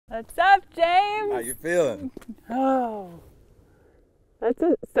What's up, James? How you feeling? Oh, that's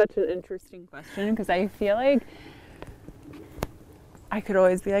such an interesting question because I feel like I could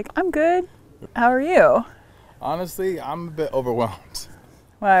always be like, I'm good. How are you? Honestly, I'm a bit overwhelmed.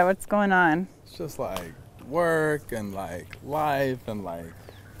 Why? What's going on? It's just like work and like life and like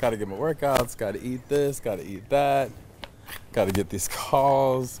gotta get my workouts, gotta eat this, gotta eat that, gotta get these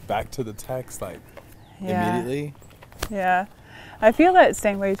calls, back to the text like immediately. Yeah. I feel that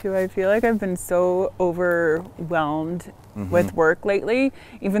same way too. I feel like I've been so overwhelmed with work lately,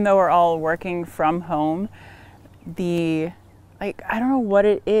 even though we're all working from home. I don't know what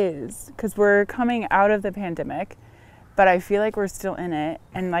it is because we're coming out of the pandemic, but I feel like we're still in it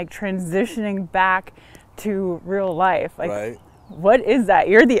and like transitioning back to real life. Like, right? What is that?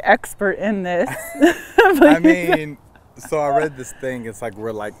 You're the expert in this. I mean, so I read this thing. It's like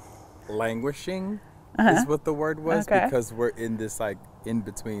we're like languishing is what the word was, because we're in this like in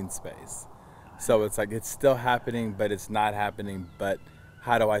between space. So it's like it's still happening, but it's not happening. But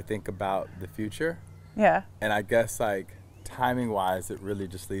how do I think about the future? Yeah. And I guess like timing wise, it really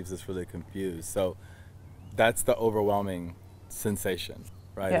just leaves us really confused. So that's the overwhelming sensation,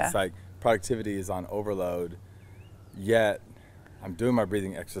 right? Yeah. It's like productivity is on overload, yet I'm doing my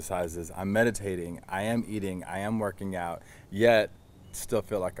breathing exercises, I'm meditating, I am eating, I am working out, yet still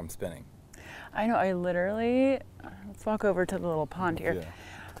feel like I'm spinning. I know, let's walk over to the little pond here. Yeah.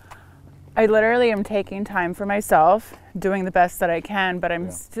 I literally am taking time for myself, doing the best that I can, but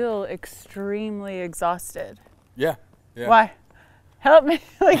I'm still extremely exhausted. Yeah. Yeah. Why? Help me.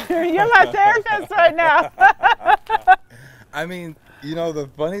 Like, you're my therapist right now. I mean, you know, the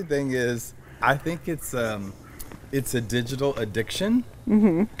funny thing is, I think it's a digital addiction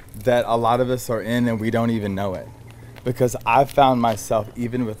that a lot of us are in and we don't even know it. Because I've found myself,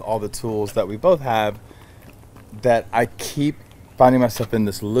 even with all the tools that we both have, that I keep finding myself in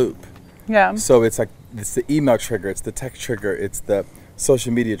this loop. Yeah. So it's like, it's the email trigger, it's the text trigger, it's the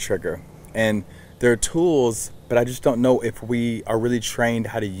social media trigger. And there are tools, but I just don't know if we are really trained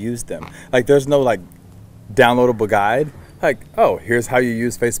how to use them. Like there's no like downloadable guide. Like, oh, here's how you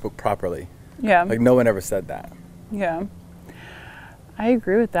use Facebook properly. Yeah. Like no one ever said that. Yeah. I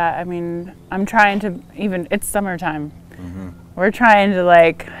agree with that. I mean, I'm trying to it's summertime. We're trying to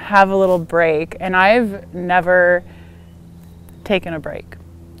like have a little break, and I've never taken a break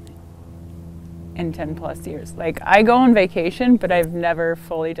in 10 plus years. Like I go on vacation, but I've never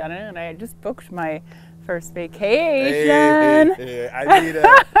fully done it, and I just booked my first vacation. Hey, I need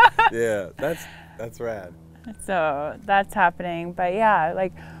a, yeah, that's rad. So that's happening. But yeah,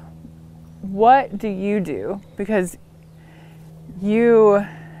 like what do you do? Because you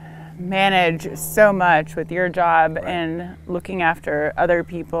manage so much with your job and looking after other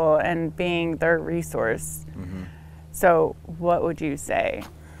people and being their resource. So what would you say?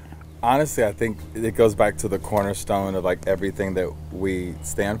 Honestly, I think it goes back to the cornerstone of like everything that we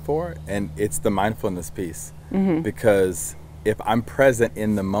stand for, and it's the mindfulness piece. Because if I'm present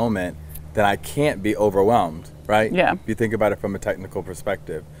in the moment, then I can't be overwhelmed, right? Yeah. If you think about it from a technical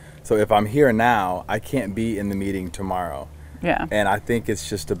perspective. So if I'm here now, I can't be in the meeting tomorrow. Yeah. And I think it's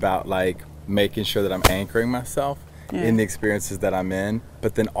just about like making sure that I'm anchoring myself in the experiences that I'm in.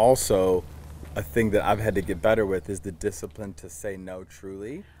 But then also a thing that I've had to get better with is the discipline to say no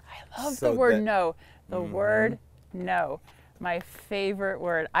truly. I love the word no. The word no. My favorite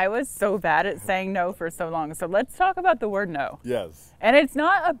word. I was so bad at saying no for so long. So let's talk about the word no. Yes. And it's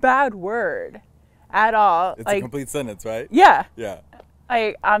not a bad word at all. It's like, a complete sentence, right? Yeah. Yeah.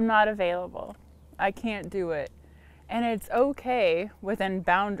 I'm not available. I can't do it. And it's okay within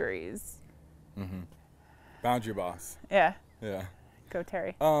boundaries. Boundary boss. Yeah. Yeah. Go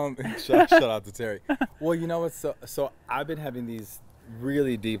Terry. Shout out to Terry. Well, you know what? So I've been having these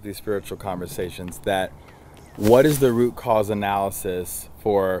really deeply spiritual conversations that what is the root cause analysis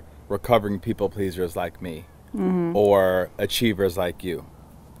for recovering people pleasers like me or achievers like you,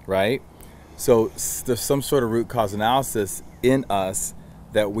 right? So there's some sort of root cause analysis in us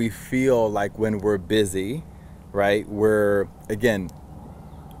that we feel like when we're busy, right? We're, again,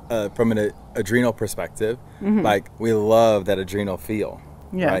 from an adrenal perspective, like we love that adrenal feel,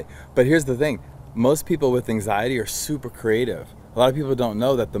 right? But here's the thing. Most people with anxiety are super creative. A lot of people don't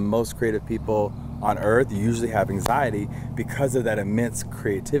know that the most creative people on earth usually have anxiety because of that immense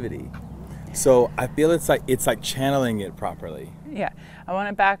creativity. So I feel it's like channeling it properly. Yeah. I want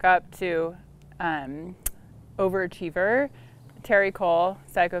to back up to overachiever. Terry Cole,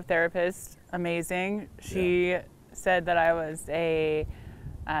 psychotherapist, amazing. She said that I was a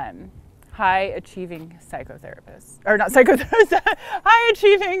high achieving psychotherapist, or not psychotherapist, high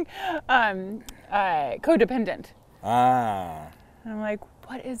achieving codependent. Ah. And I'm like,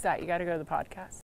 What is that? You got to go to the podcast.